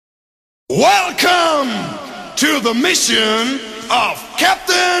Welcome to the mission of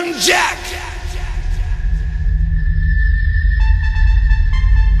Captain Jack.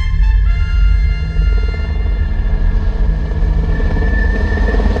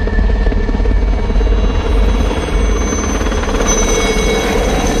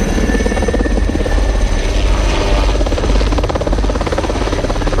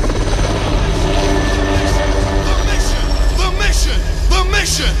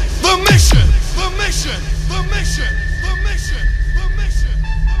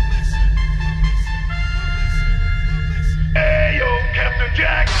 Hey, yo, Captain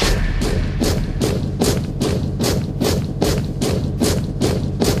Jack!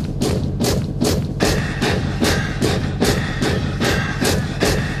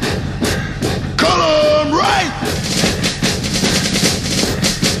 Column right!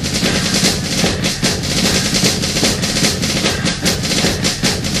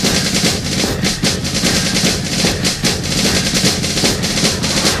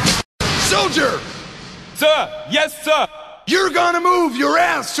 Soldier! Sir, yes, sir. You're gonna move your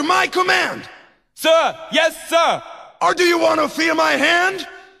ass to my command! Sir, yes, sir. Or do you want to feel my hand?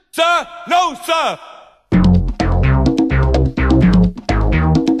 Sir, no, sir.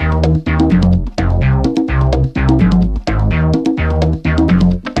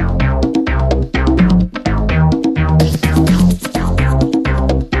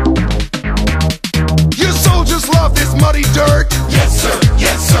 You soldiers love this muddy dirt. Yes sir,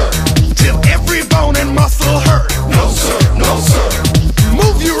 yes sir. Till every bone and muscle hurt. No sir, no sir.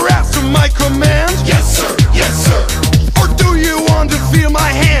 Move your ass to my command. Yes sir, yes sir. Or do you want to feel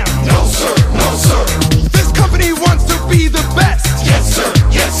my hand? No sir, no sir. This company wants to be the best. Yes sir,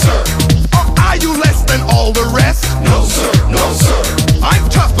 yes sir. Or are you less than all the rest? No sir, no sir. I'm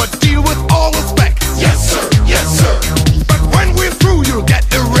tough but deal with all aspects. Yes sir, yes sir. But when we're through you'll get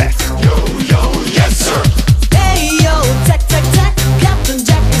the rest. Yo, yo, yes sir. Hey yo, tack, tack, tack, Captain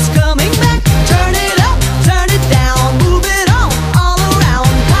Jack is coming back. Turn it up, turn it down, move it on, all around.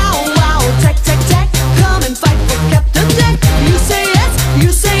 Pow, wow, tack, tack, tack, come and fight for Captain Jack. You say yes,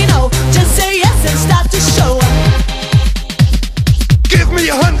 you say no, just say yes and start to show up. Give me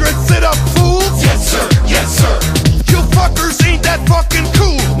 100 sit-up fools. Yes sir, yes sir. You fuckers ain't that fucking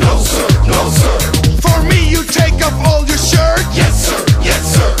cool. No sir, no sir. For me you take off all your shirt. Yes sir, yes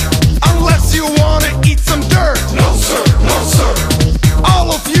sir. Unless you wanna eat some dirt. No sir, no sir.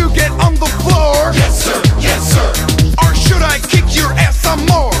 All of you get on the floor. Yes sir, yes sir. Or should I kick your ass some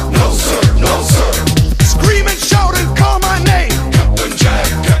more? No sir, no sir. Scream and shout and call my name. Captain Jack,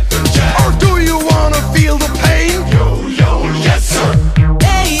 Captain Jack. Or do you wanna feel the pain? Yo, yo, yes sir.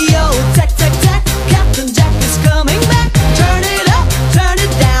 Hey yo, tack, tack, tack, Captain Jack is coming back. Turn it up, turn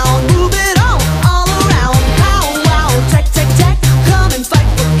it down, move it on, all around. Pow, wow, tack, tack, tack, come and fight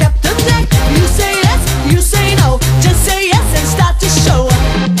for Captain Jack. You say yes, you say no, just say yes and start to show up.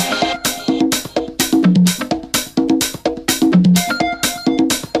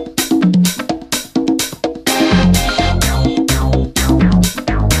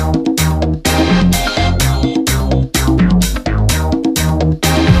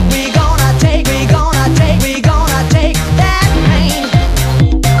 We gonna take that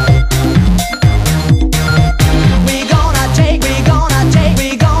pain.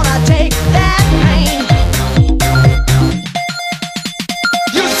 We gonna take that pain.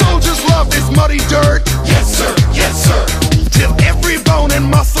 You soldiers love this muddy dirt. Yes sir, yes sir. Till every bone and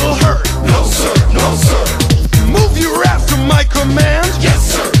muscle hurt. No sir, no sir. Move your ass to my command. Yes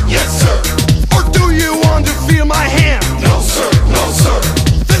sir, yes sir. Or do you want to feel my hand? No sir, no sir.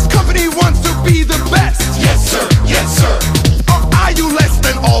 This company wants to be the best. Yes sir, yes sir. Or are you less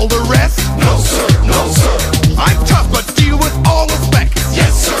than all the rest? No sir, no sir. I'm tough but deal with all aspects.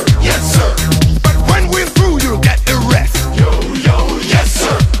 Yes sir, yes sir. But when we're through you'll get the rest. Yo, yo, yes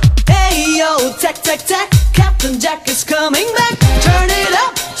sir. Hey yo, tack, tack, tack, Captain Jack is coming back. Turn it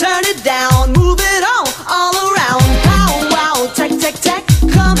up, turn it down, move it on, all around. Pow, wow, tack, tack, tack,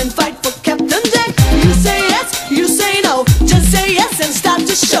 come and fight for Captain Jack. You say yes, you say no, just say yes and start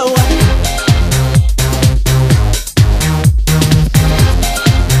to show up.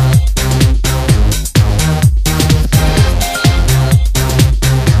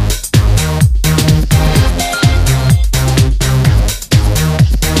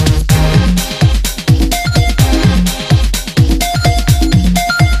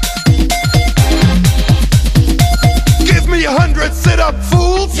 Give me 100 sit-up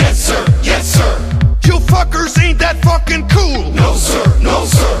fools. Yes sir, yes sir. You fuckers ain't that fucking cool. No sir, no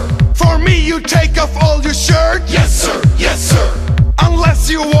sir. For me you take off all your shirt. Yes sir, yes sir. Unless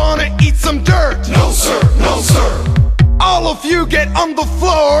you wanna eat some dirt. No sir, no sir. All of you get on the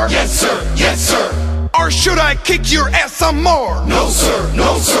floor. Yes sir, yes sir. Or should I kick your ass some more? No sir,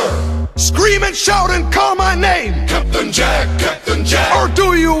 no sir. Scream and shout and call my name. Captain Jack, Captain Jack. Or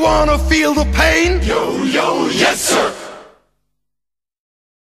do you wanna feel the pain? Yo, yo, yes sir.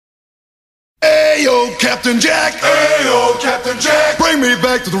 Ayo, Captain Jack. Ayo, Captain Jack. Bring me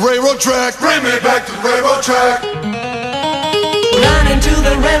back to the railroad track. Bring me back to the railroad track. Run into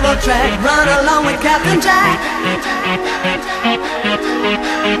the railroad track, run along with Captain Jack.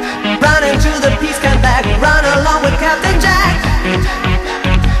 Run into the peace camp back, run along with Captain Jack.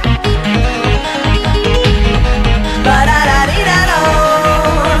 Ba-da-da-dee-da-do.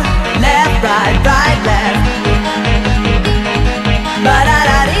 Left, right, right, left.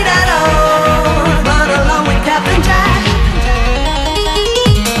 Ba-da-da-dee-da-do. Run along with Captain Jack.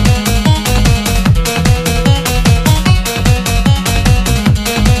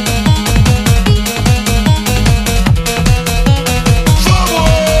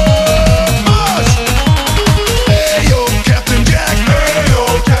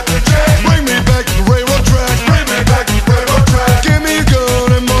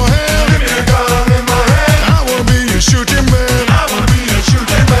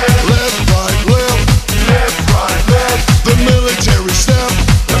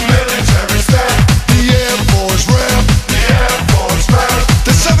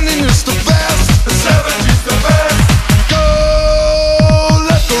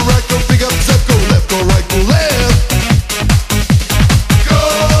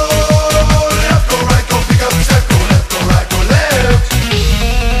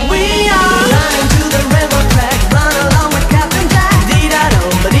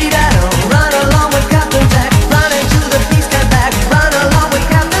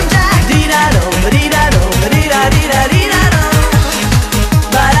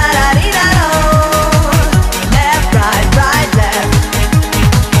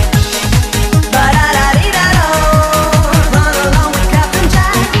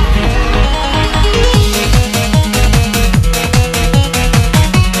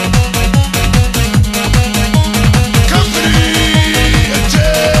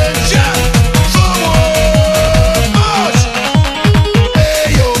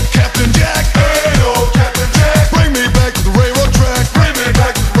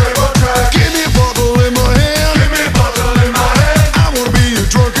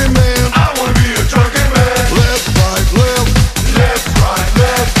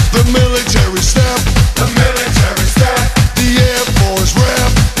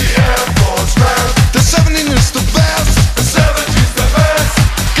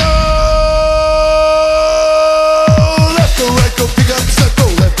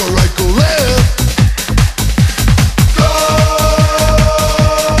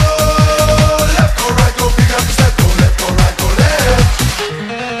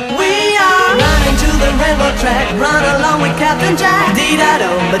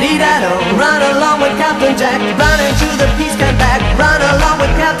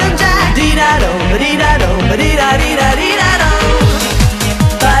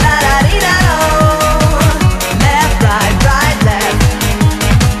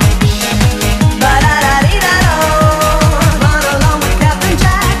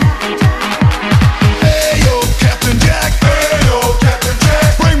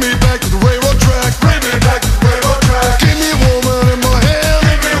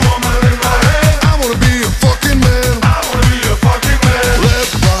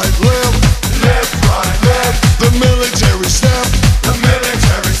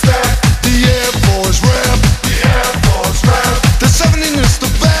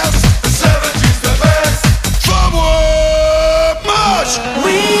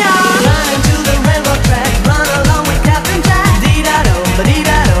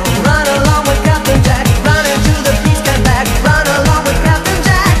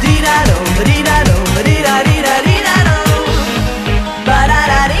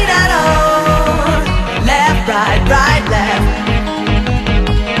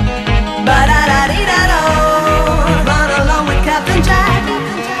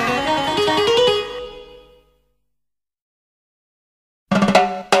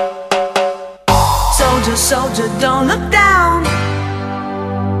 Soldier, don't look down.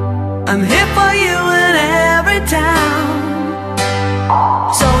 I'm here for you in every town.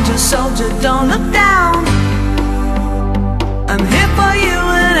 Soldier, soldier, don't look down. I'm here for you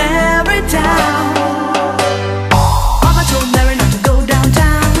in every town. Mama told Mary not to go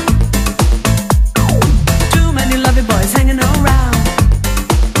downtown. Too many lovely boys hanging around.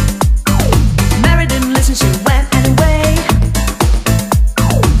 Mary didn't listen, she went anyway.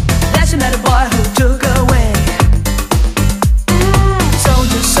 Then she met a boy who took her away.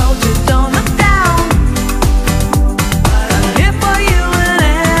 Soldier, soldier, don't look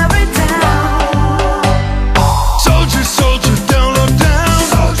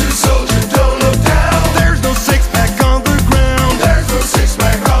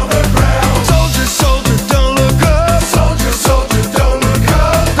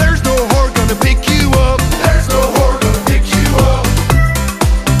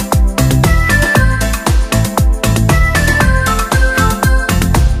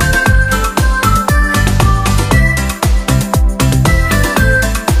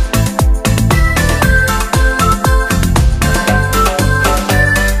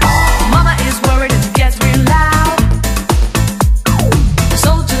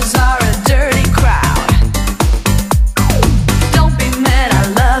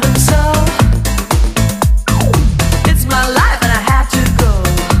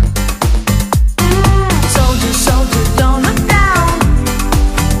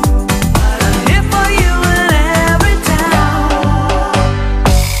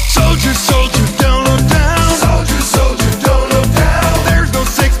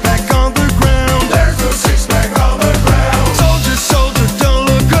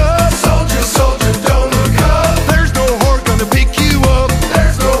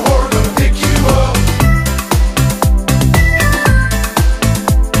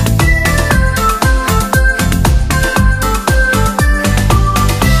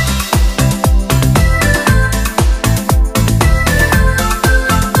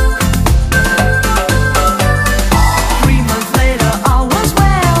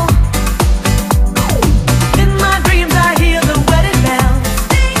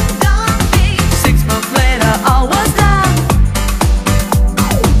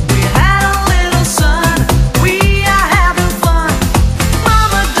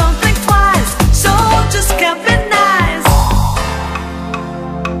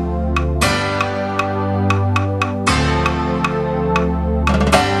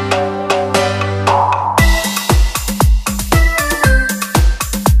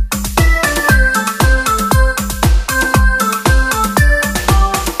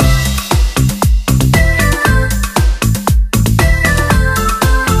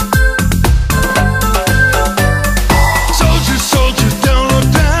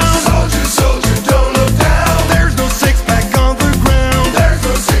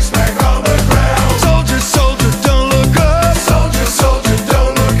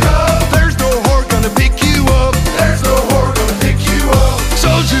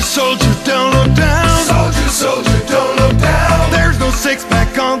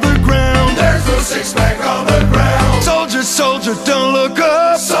on the ground. There's no six-pack on the ground. Soldier, soldier, don't look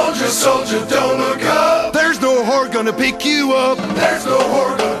up. Soldier, soldier, don't look up. There's no whore gonna pick you up. There's no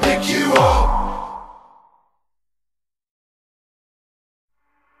whore gonna pick you up.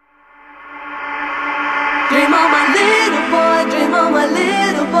 Dream on my little boy, dream on my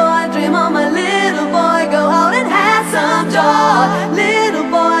little boy, dream on my little boy, go out and have some joy. Little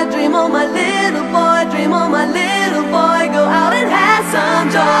boy, dream on my little boy, dream on my little boy, go out and have some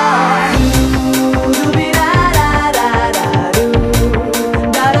joy.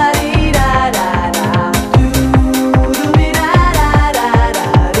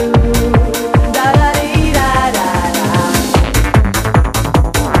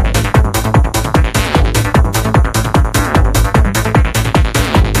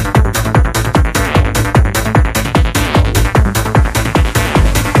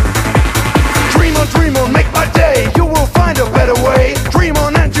 Dream on, make my day. You will find a better way. Dream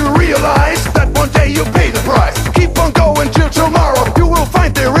on and you realize that one day you pay the price. Keep on going till tomorrow. You will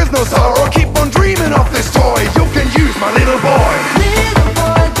find there is no sorrow. Keep on dreaming of this toy. You can use my little boy. Little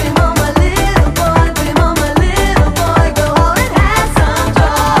boy, dream on my little boy, dream on my little boy, go out and have some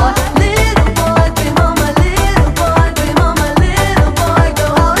joy. Little boy, dream on my little boy, dream on my little boy, go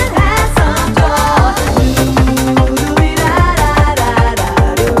out and have some joy.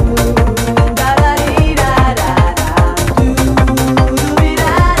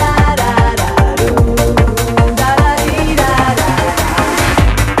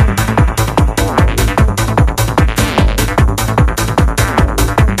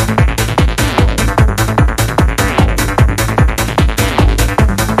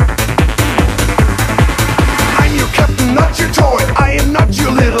 I'm your captain, not your toy. I am not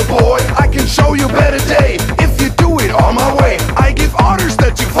your little boy. I can show you a better day if you do it all my way. I give orders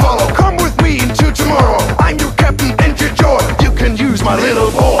that you follow. Come with me into tomorrow. I'm your captain and your joy. You can use my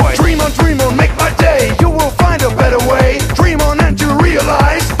little boy. Dream on, make my day. You will find a better way. Dream on and you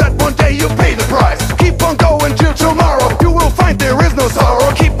realize that one day you pay the price. Keep on going till tomorrow. You will find there is no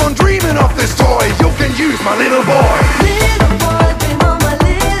sorrow. Keep on dreaming of this toy. You can use my little boy. Little boy, dream on my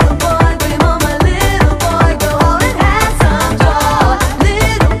little boy, dream on my little boy, go out and have some joy.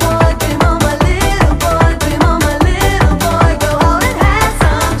 Little boy, dream on my little boy, dream on my little boy, go out and have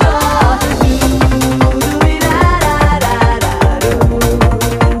some joy.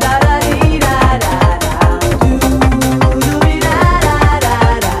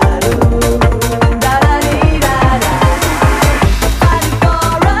 Fighting for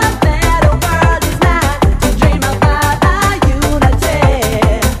a better world is not to dream about our unity.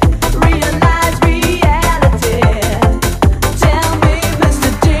 Realize reality. Tell me, Mr.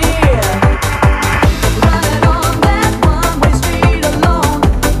 Dear, running on that one-way street alone,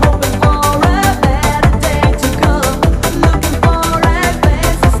 hoping for a better day to come, looking for a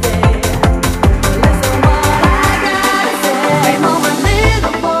place to stay. Listen what I gotta say. Dream on my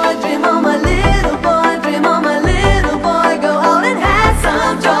little boy, dream on my little boy, dream on my little boy, go out and have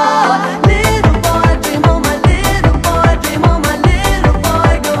some joy. Little boy, dream on my little boy, dream on my little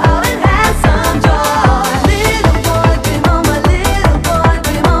boy, go out and have some joy. Little boy, dream on my little boy,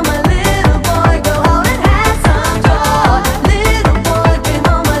 dream on my little boy, go out and have some joy. Little boy, dream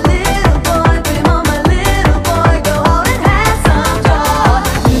on my little boy, dream on my little boy, go out and have some joy.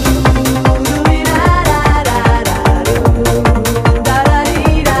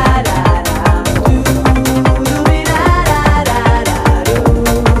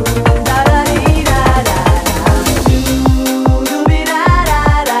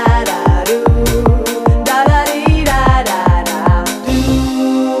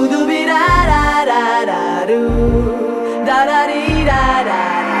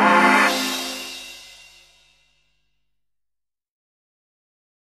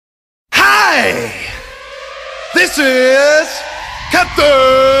 Hi! This is Captain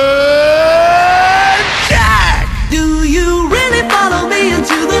Jack! Do you really follow me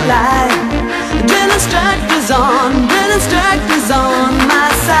into the light? Drill instructors on my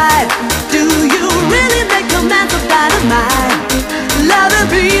side. Do you really make commands of dynamite? Love and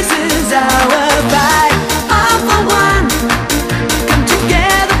peace is our fight. All for one. Come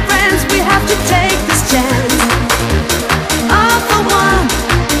together, friends, we have to take this chance. All for one.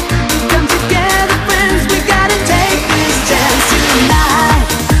 Come together, friends, we gotta take this chance tonight.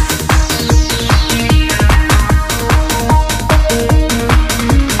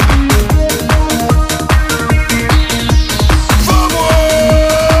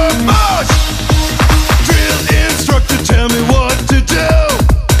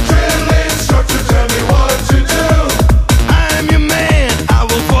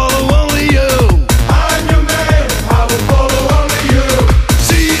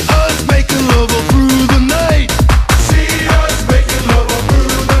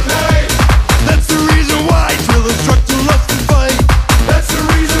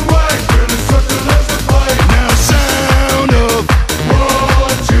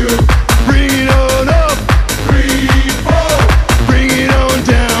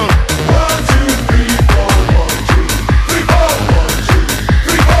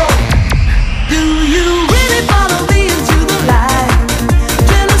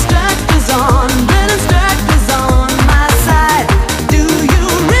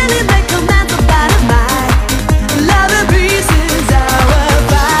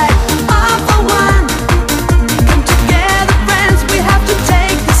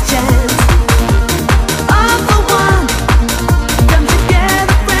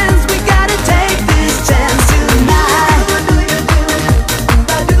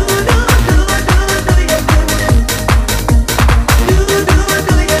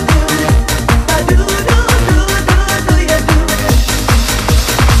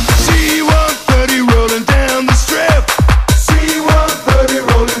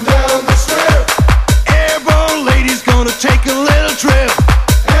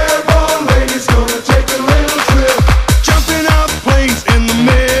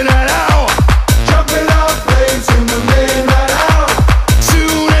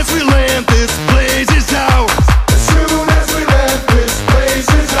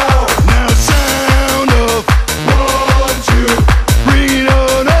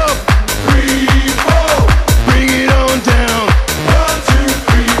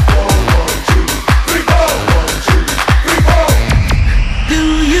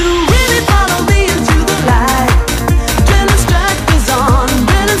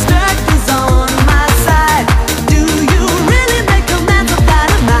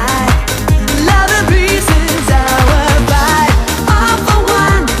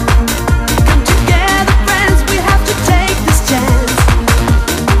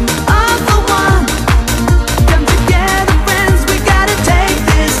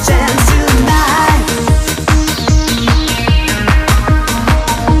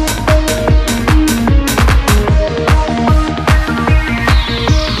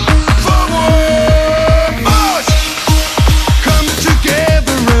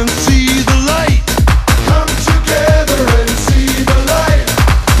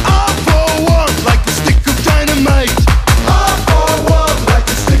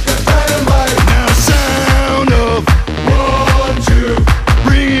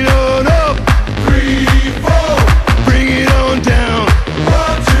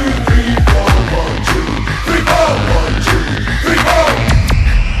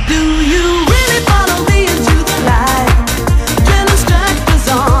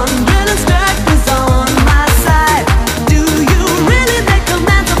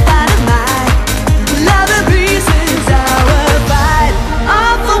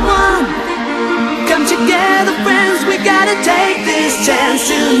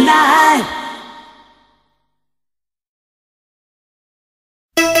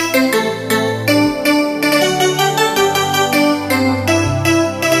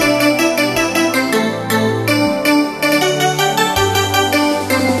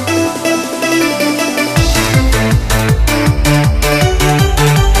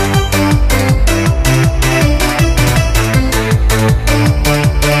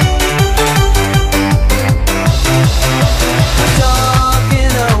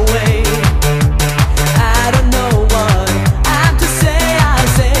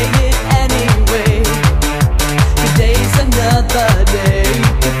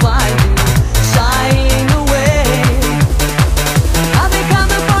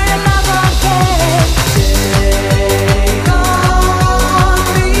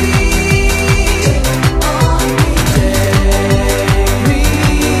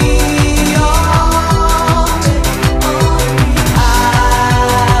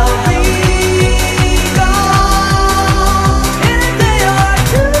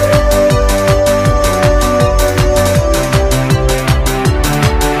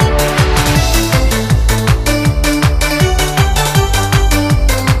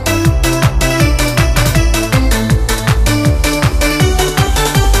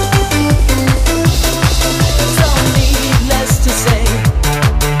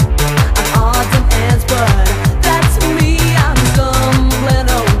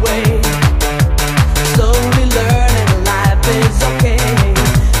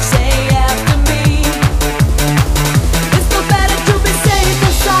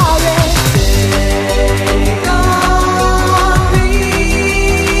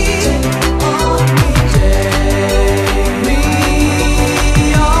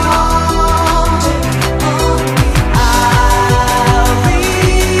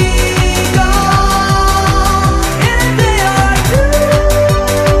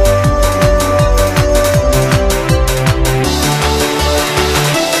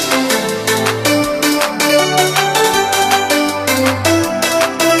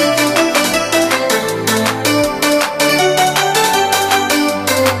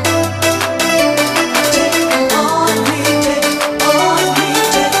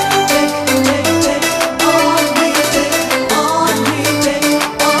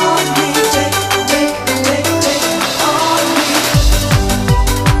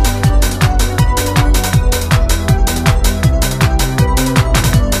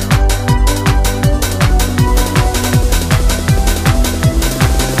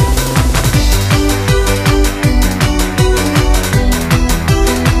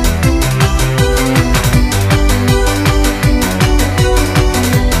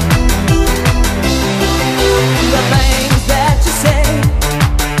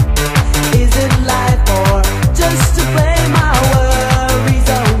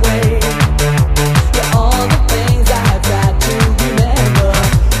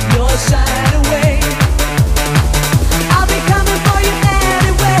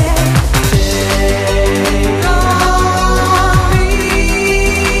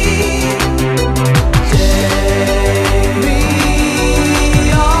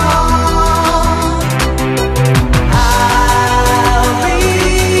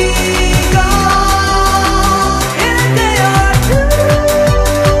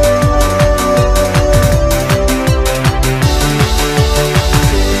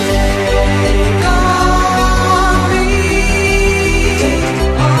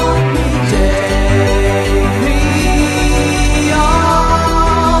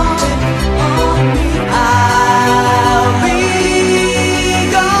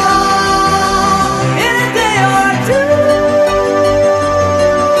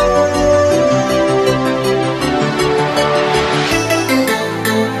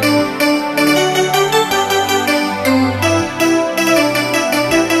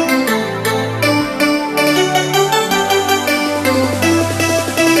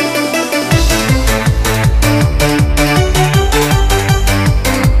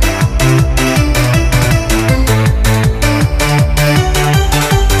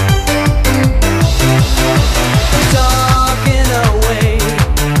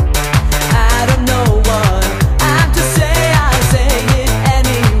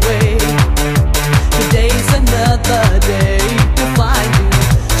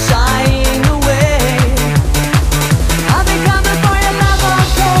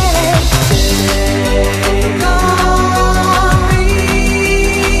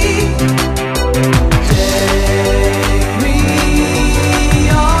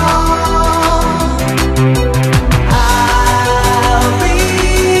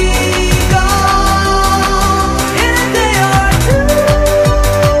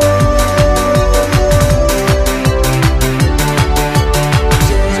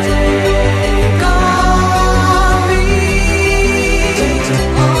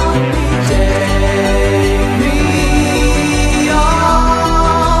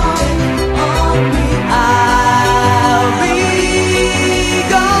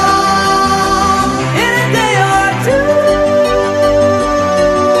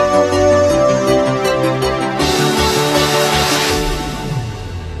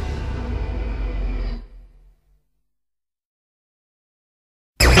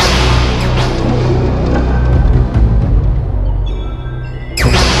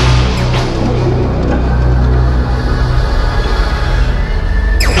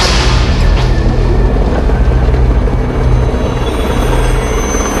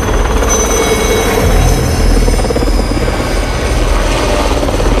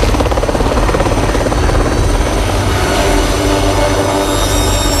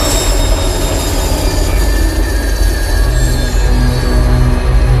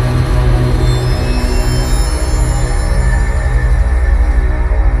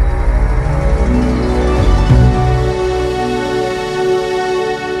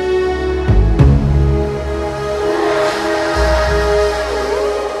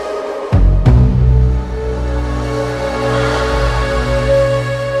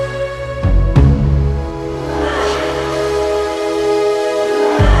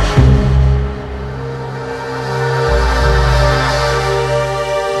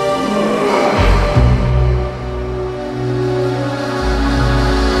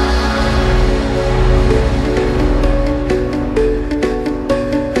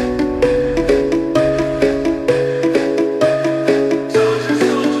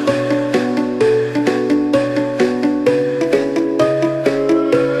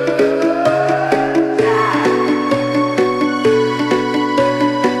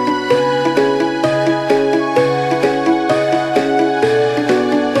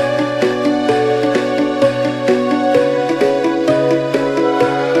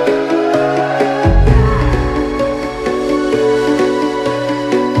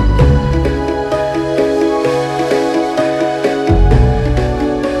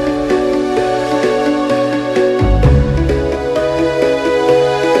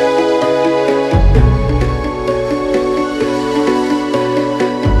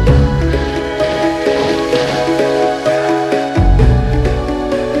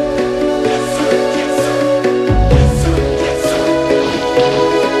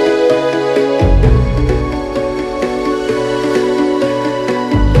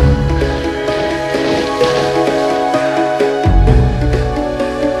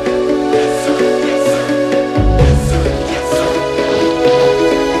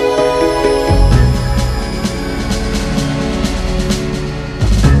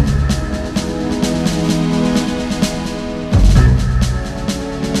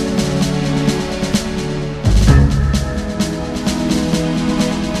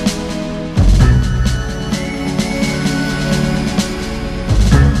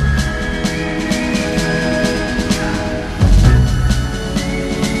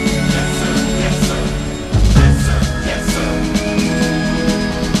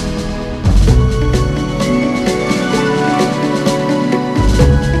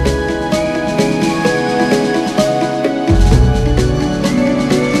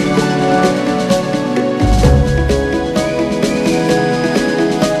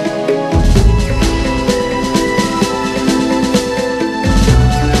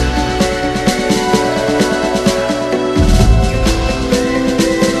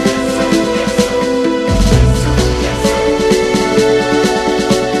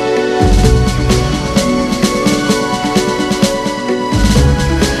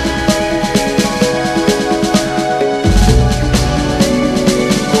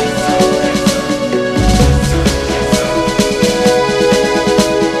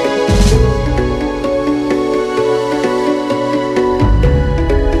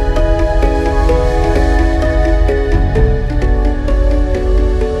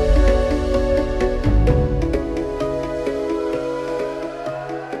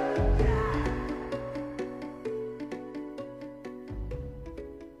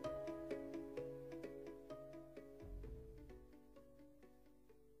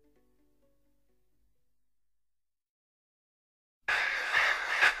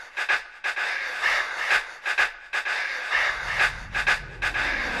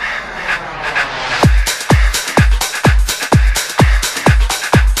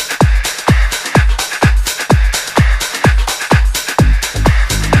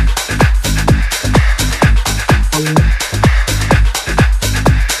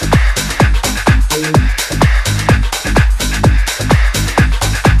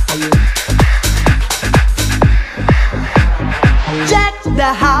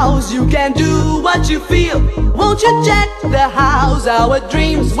 you feel. Won't you check the house? Our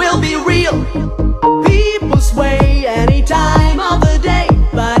dreams will be real. People sway any time of the day.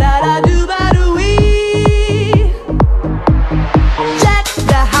 Ba-da-da-do-ba-do-wee. Check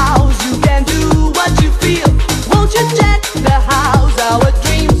the house, you can do what you feel. Won't you check the house? Our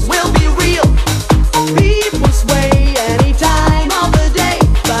dreams will be real. People sway any time of the day.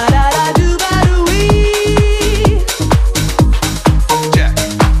 Ba-da-da-do-ba-do-wee. Check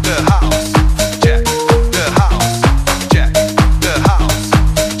the house. Check the house. Check the house.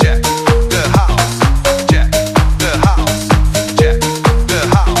 Check the house. Check the house. Check the house. Check the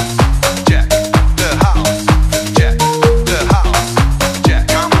house. Check the house. Check the house. Check the house.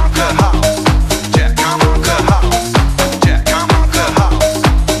 Check the house. Check the house.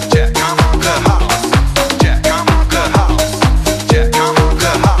 Check the house. Check the house. Check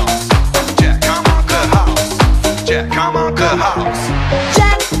the house. Check the house.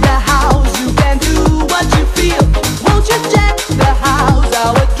 Check the house, you can do what you feel. Won't you check the house?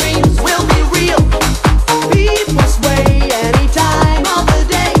 Our dreams will be real. People sway any time of the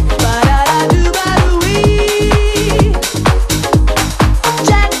day. Ba-da-da-do-ba-do-wee.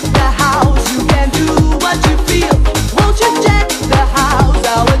 Check the house, you can do what you feel. Won't you check the house?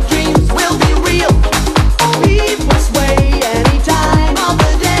 Our dreams will be real. People sway any time of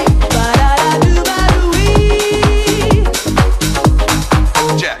the day. Ba-da-da-do-ba-do-wee.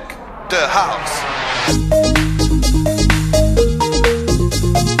 Check the house.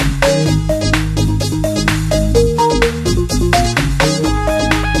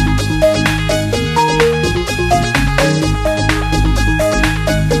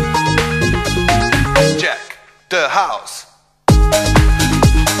 Check the house.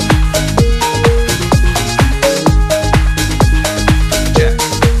 Check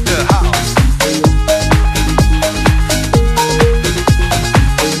the house.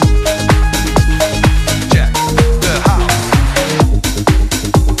 Check the house.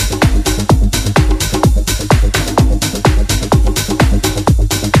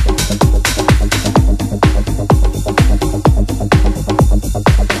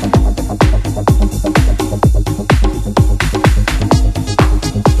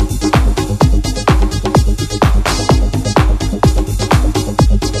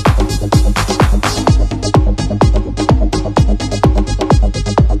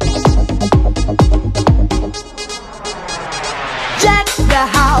 Check the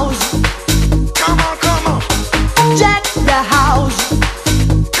house, Come on, come on. check the house,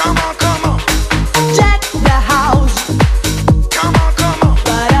 Come on, come on. check the house. Come on, come on.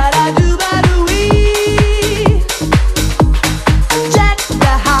 Ba-da-da-do-ba-do-wee. Check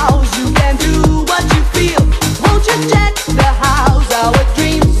the house, you can do what you feel. Won't you check the house? Our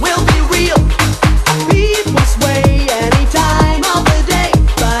dreams will be real. People sway any time of the day.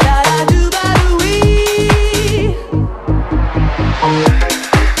 Ba-da-da-do-ba-do-wee.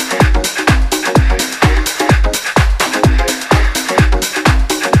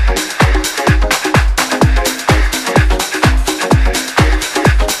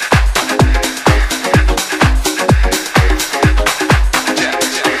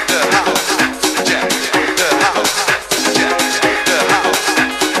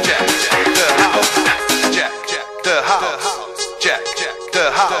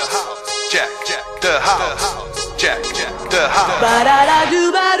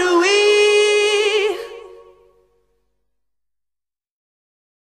 Ba-da-da-do-ba-do-wee.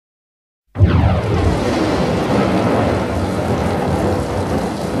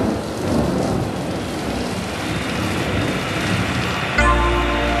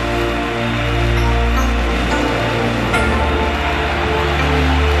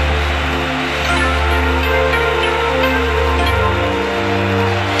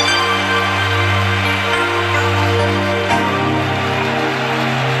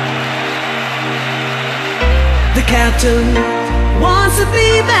 The captain wants to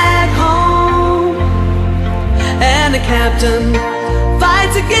be back home, and the captain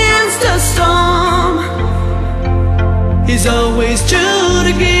fights against the storm. He's always true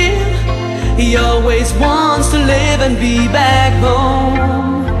to give, he always wants to live and be back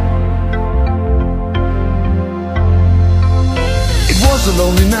home. It was a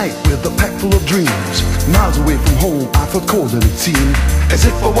lonely night with a pack full of dreams. Miles away from home, I felt cold and it seemed as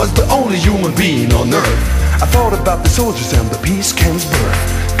if I was the only human being on earth. I thought about the soldiers and the peace camp's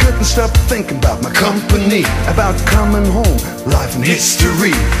birth. Couldn't stop thinking about my company, about coming home, life and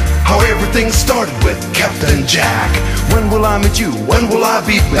history. How everything started with Captain Jack. When will I meet you? When will I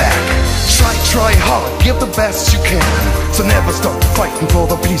be back? Try hard, give the best you can. So never stop fighting for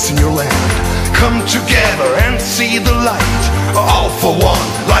the peace in your land. come together and see the light. All for one,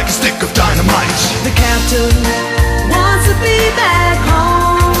 like a stick of dynamite. The captain wants to be back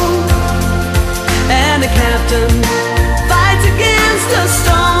home, and the captain fights against the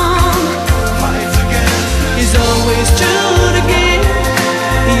storm. Fights against the He's always true to give.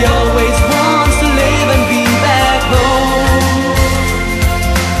 He always wants to live and be back home.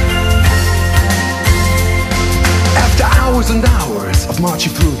 After hours and hours of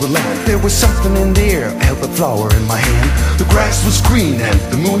marching through the land, there was something in the air. I held the flower in my hand. The grass was green and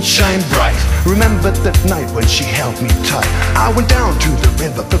the moon shined bright. Remembered that night when she held me tight. I went down to the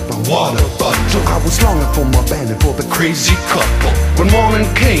river, filled my water bottle. I was longing for my band and for the crazy couple. When morning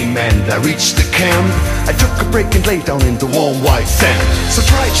came and I reached the camp, I took a break and lay down in the warm white sand. So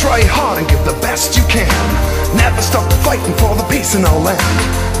try hard and give the best you can. Never stop fighting for the peace in our land.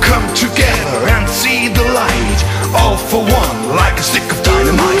 Come together and see the light. All for one, like a stick of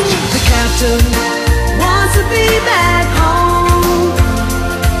dynamite. The captain wants to be back home,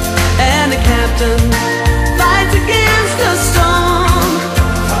 and the captain fights against the storm.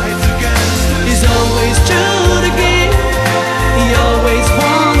 Fights against the He's always true to give. He always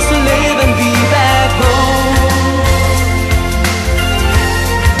wants to live and be back home.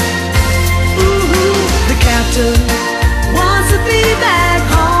 Ooh, the captain wants to be back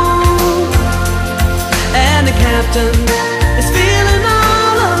home, and the captain is feeling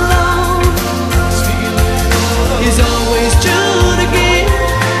all alone. He's always true to give.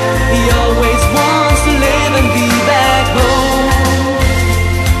 He always wants to live and be back home.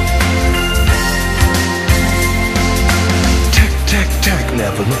 Tack, tack, tack,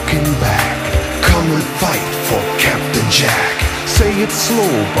 never looking back. Come and fight for Captain Jack. Say it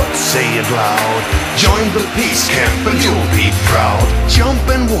slow, but say it loud. Join the peace camp and you'll be proud. Jump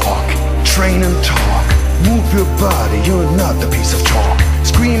and walk, train and talk. Move your body, you're not a piece of chalk.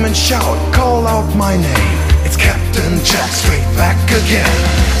 Scream and shout, call out my name. It's Captain Jack, straight back again.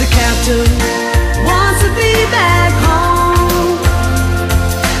 The captain wants to be back home,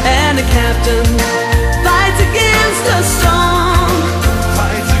 and the captain fights against the storm.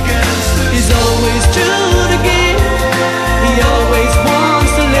 Fights against the He's always true to give. He always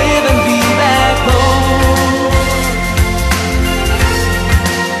wants to live and be back home.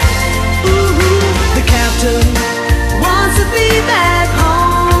 Ooh, the captain wants to be back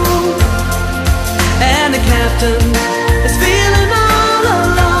home, and the captain is feeling all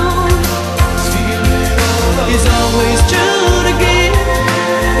alone. He's always true to give.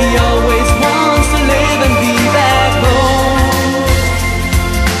 He always wants to live and be back home.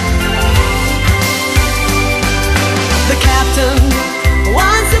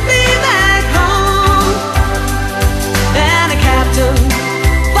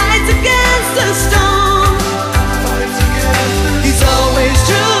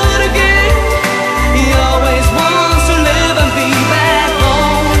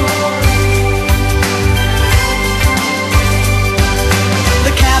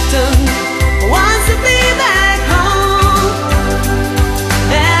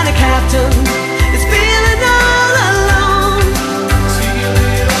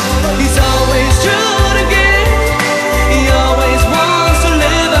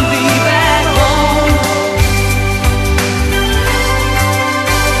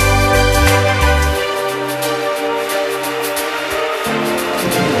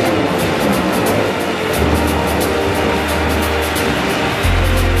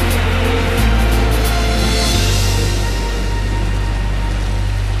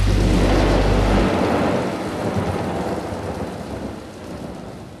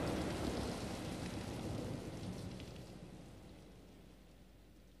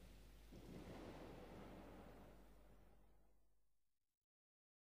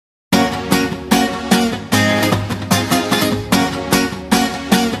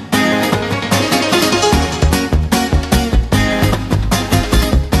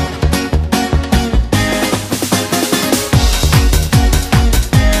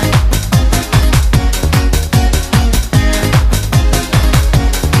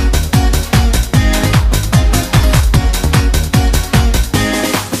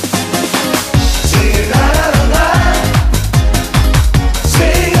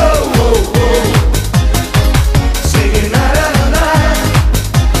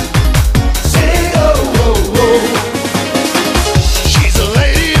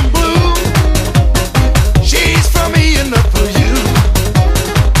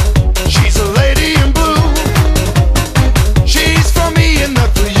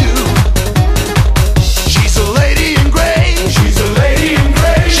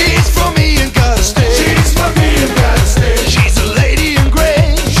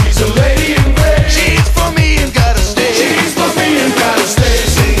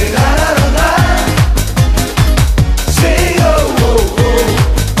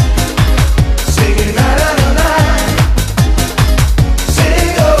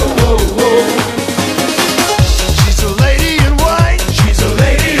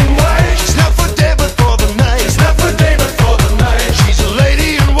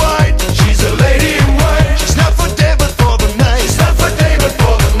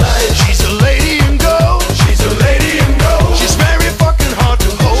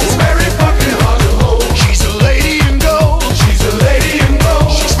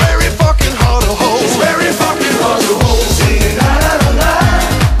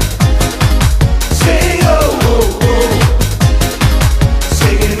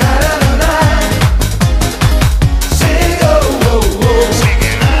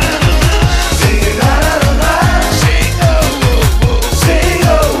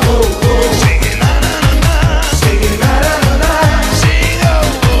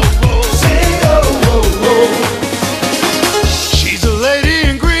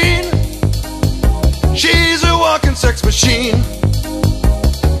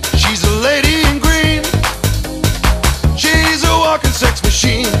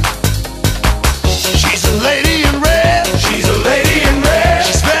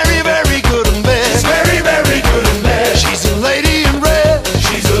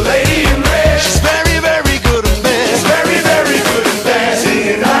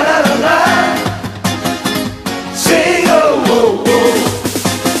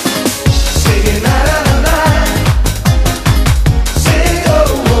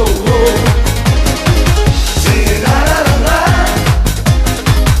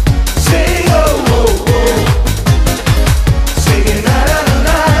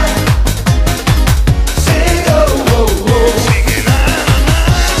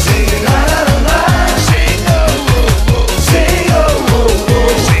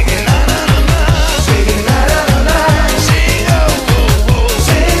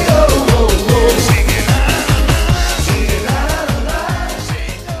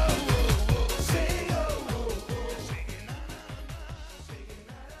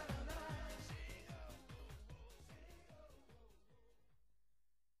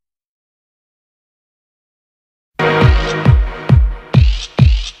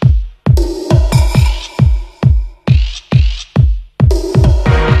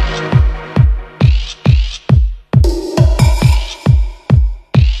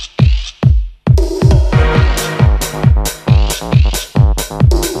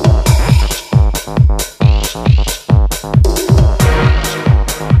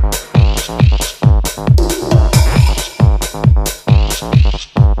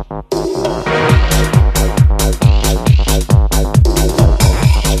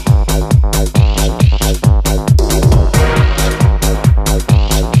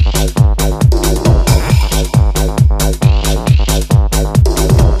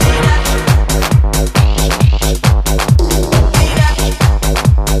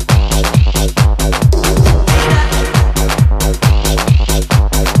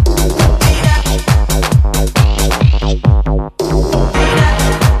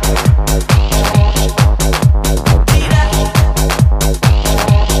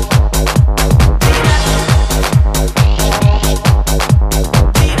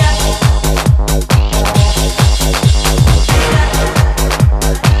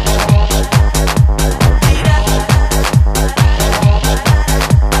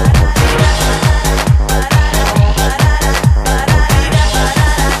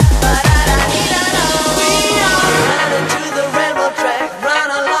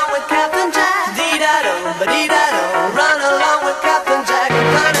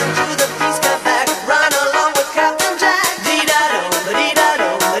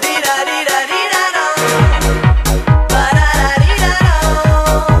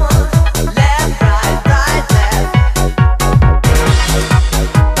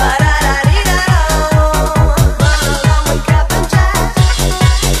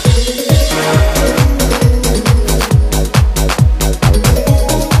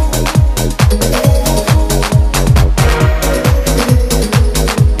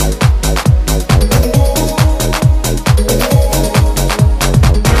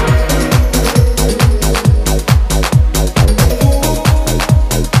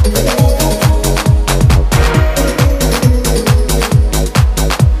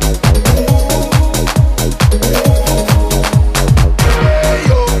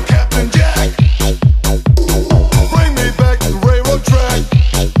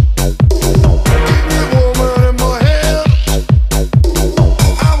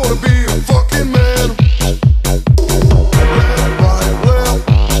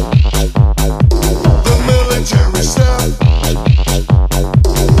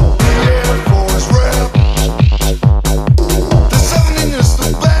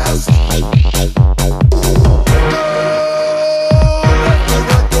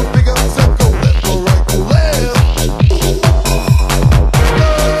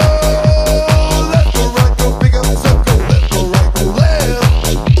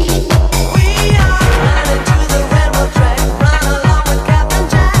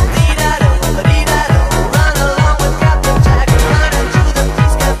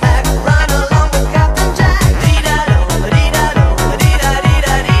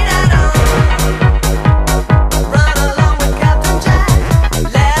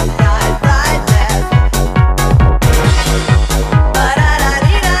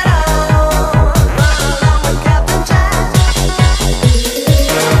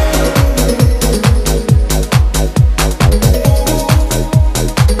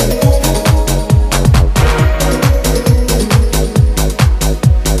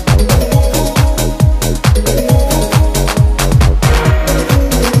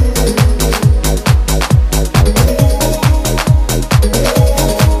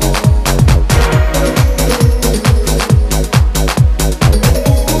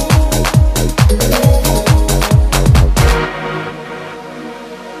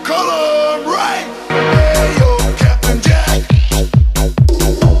 call 'em right. Hey, yo, Captain Jack,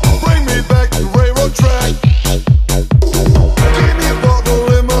 bring me back to the railroad track. Give me a bottle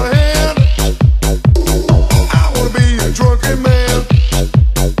in my hand. I wanna be a drunken man.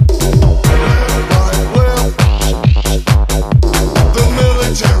 Left, right, left. The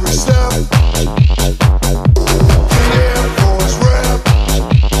military step. The Air Force rep.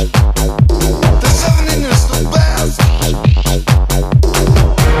 The 17 is the best.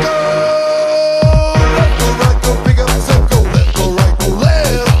 Go left, go right, go pick up some. Go left, go right, go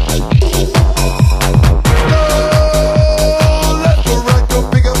left. Go left, go right, go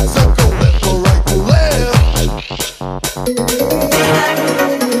pick up some. Go left, go right, go left.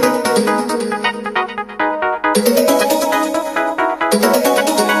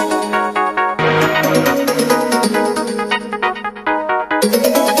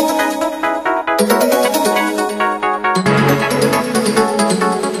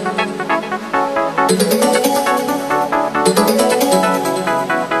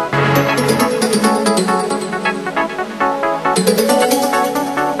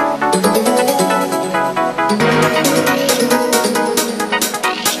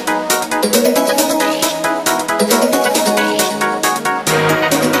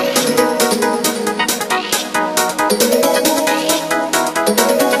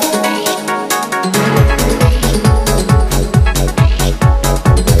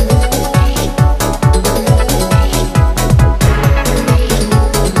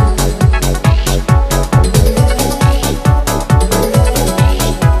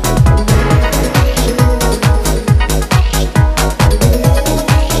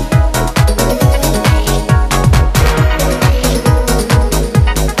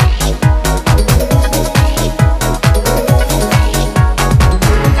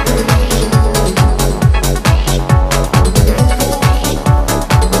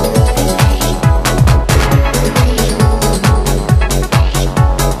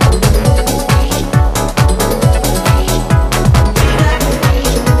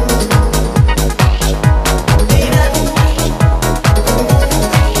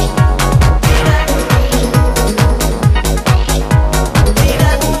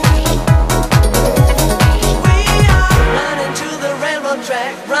 Running to the railroad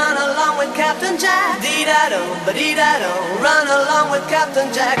track, run along with Captain Jack. Dee-da-do, ba-dee-da-do, run along with Captain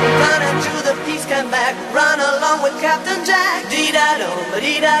Jack. Running to the peace camp back, run along with Captain Jack. Dee-da-do,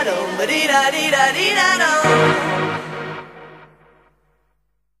 ba-dee-da-do, ba-dee-da-dee-da-dee-da-do.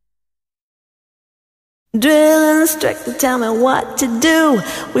 Drill instructor, tell me what to do.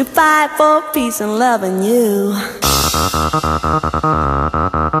 We fight for peace and loving you.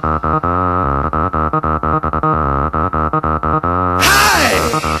 Hi!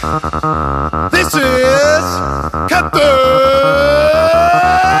 This is Captain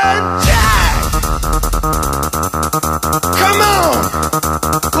Jack! Come on!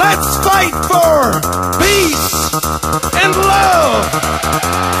 Let's fight for peace and love!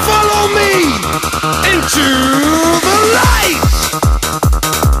 Follow me into the light!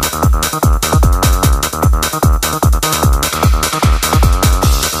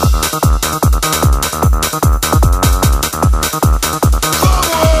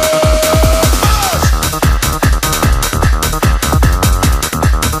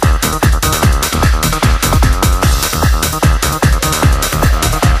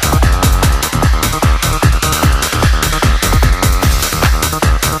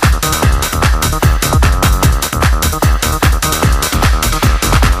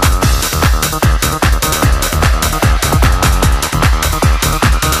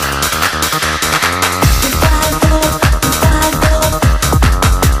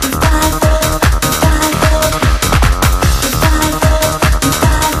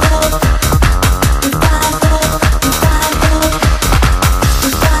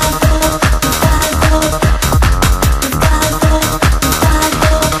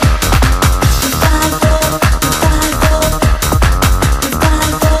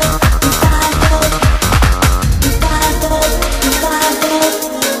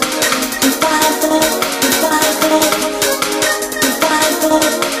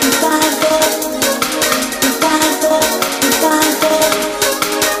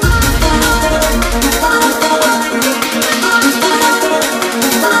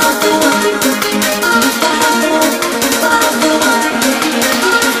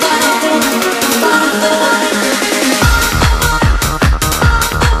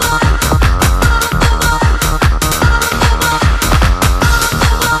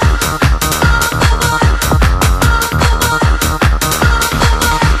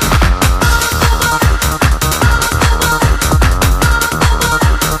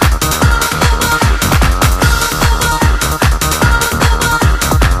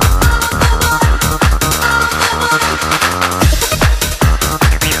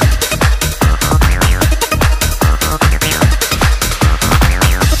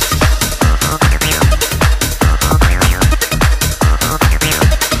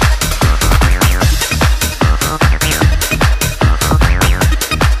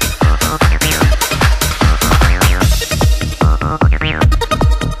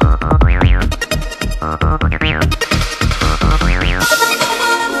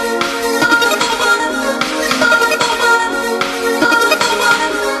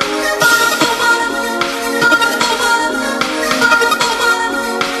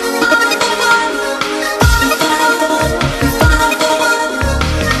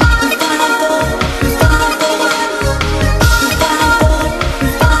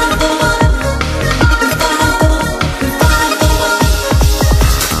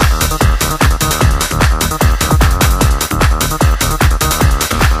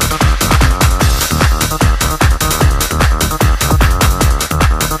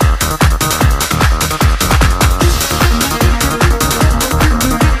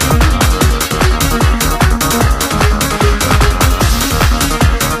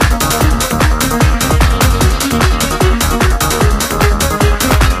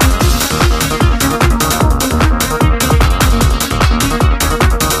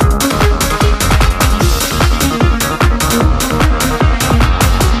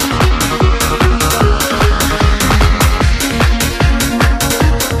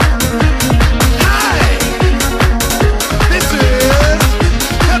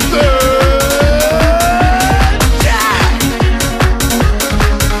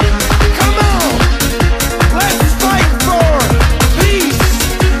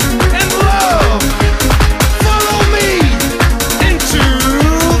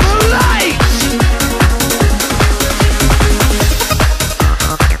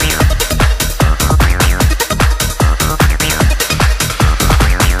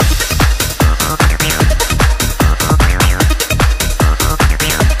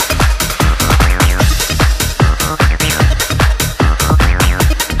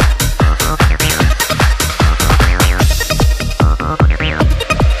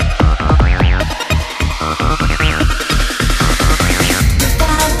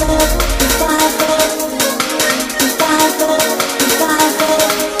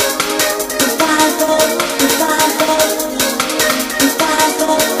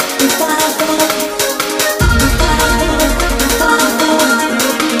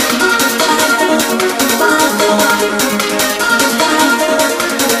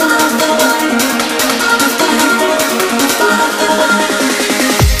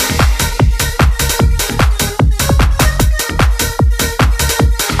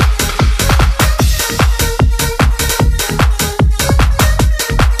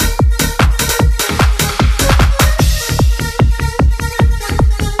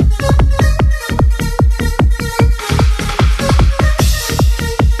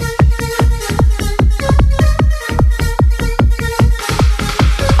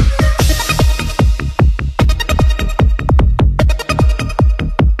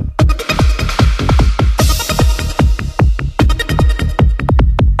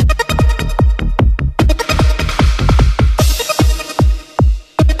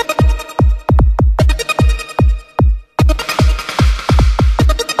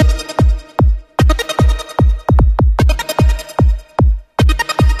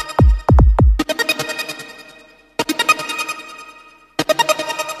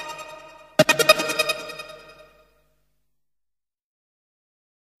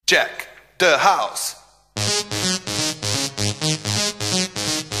 the house.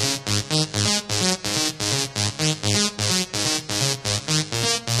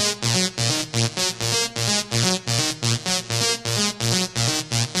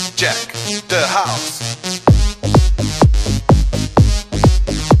 Jack the house.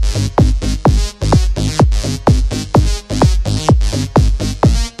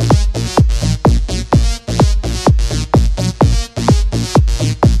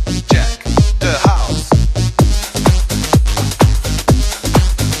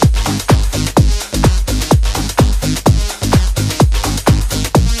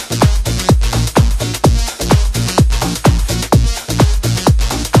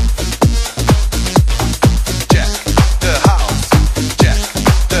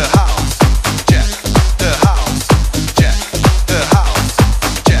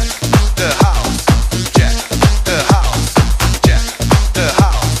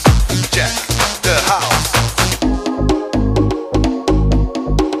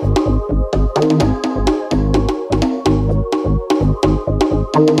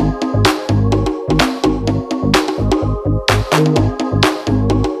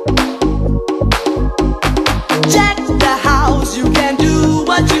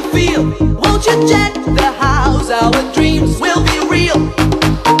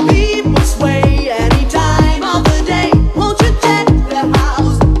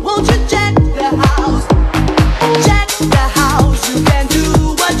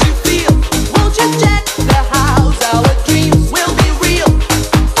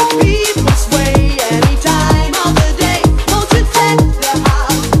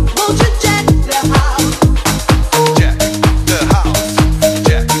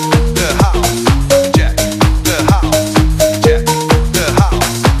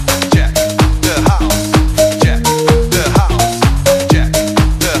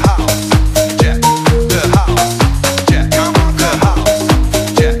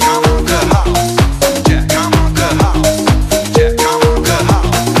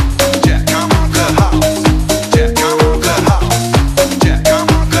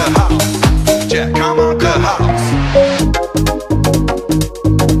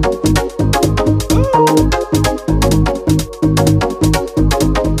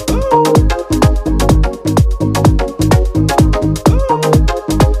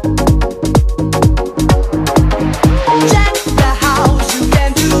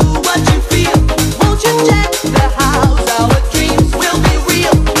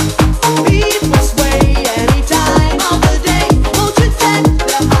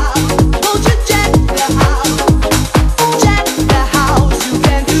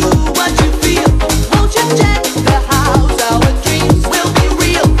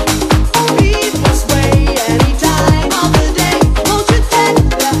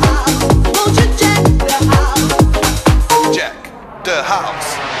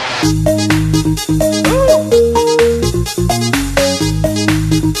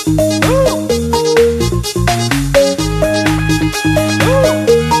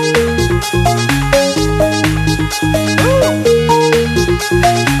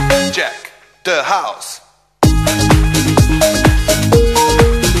 The house.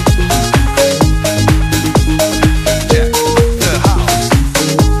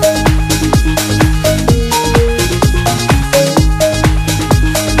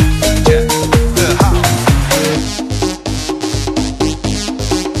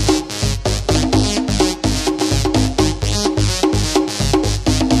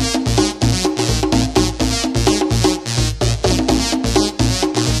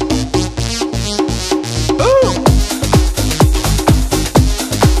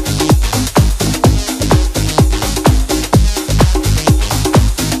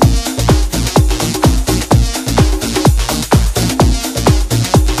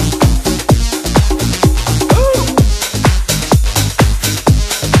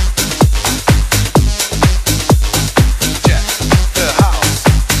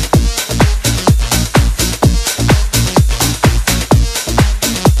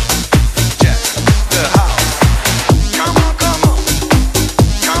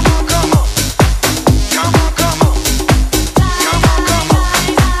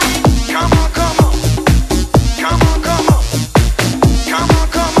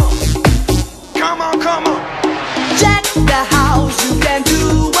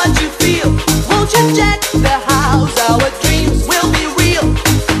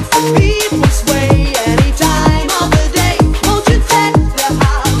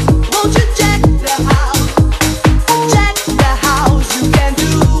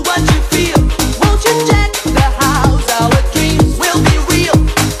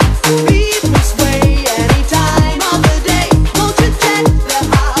 Be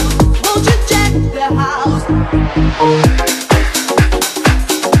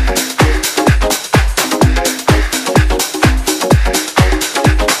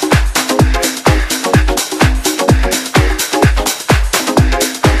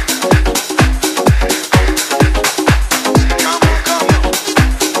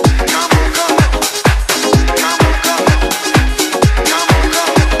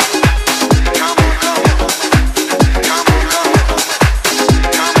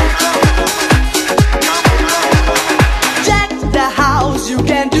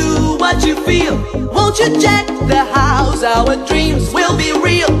you check the house? Our dreams will be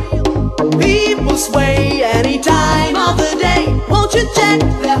real. People sway any time of the day. Won't you check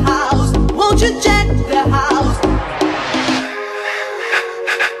the house? Won't you check the house?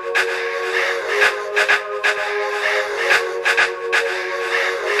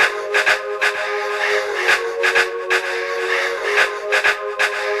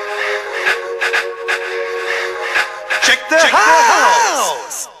 Check the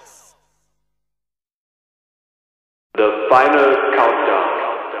house. The final countdown.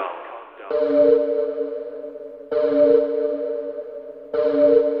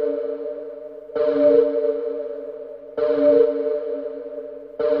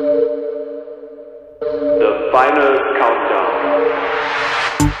 The final countdown.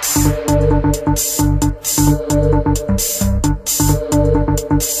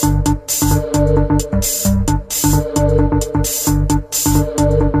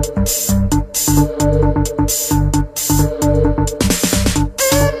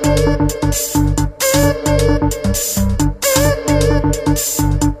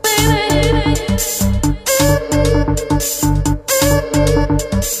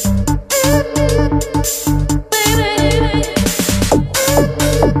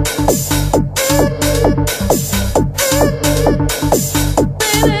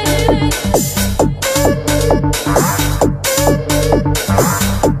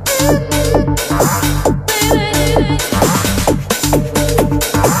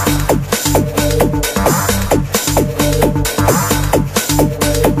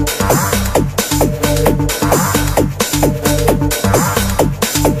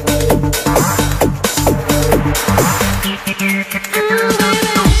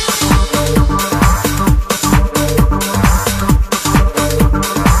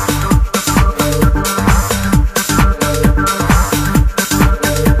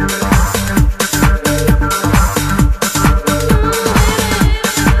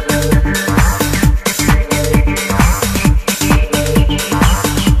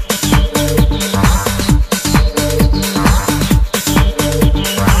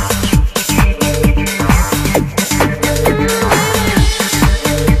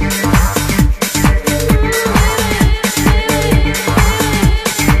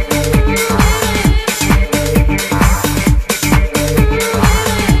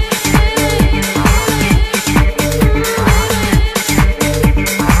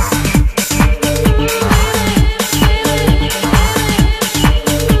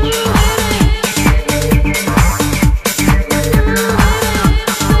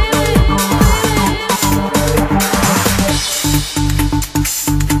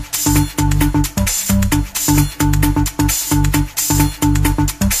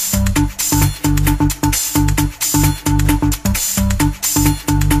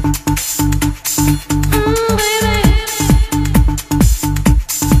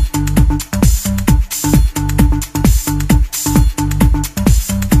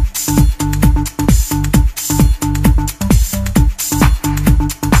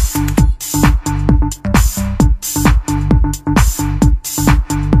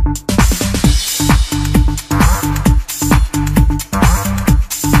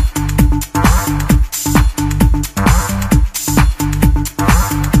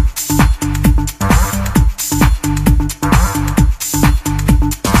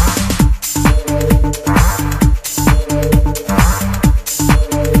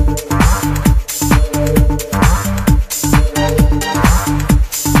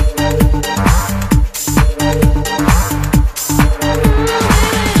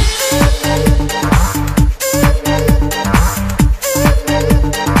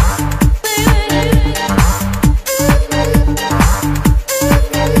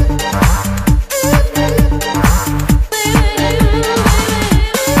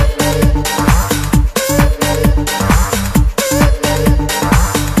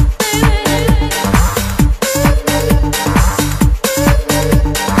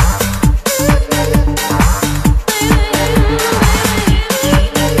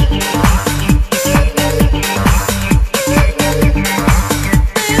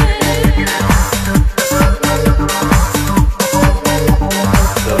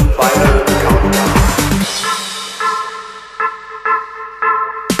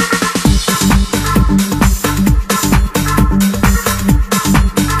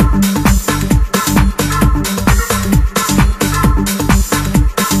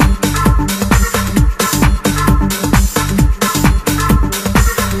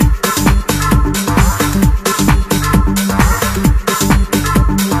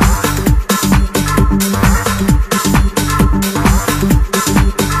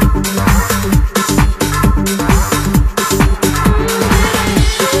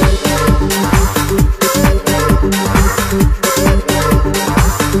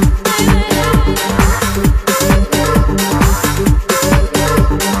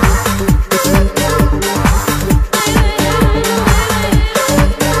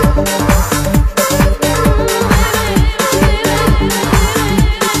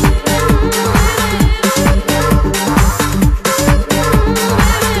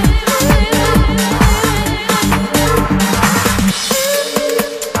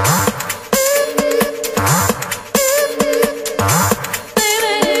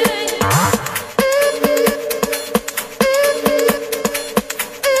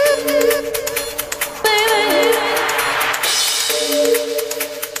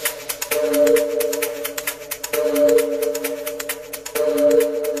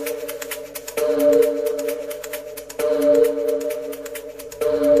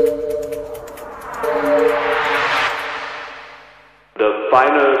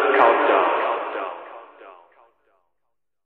 final countdown.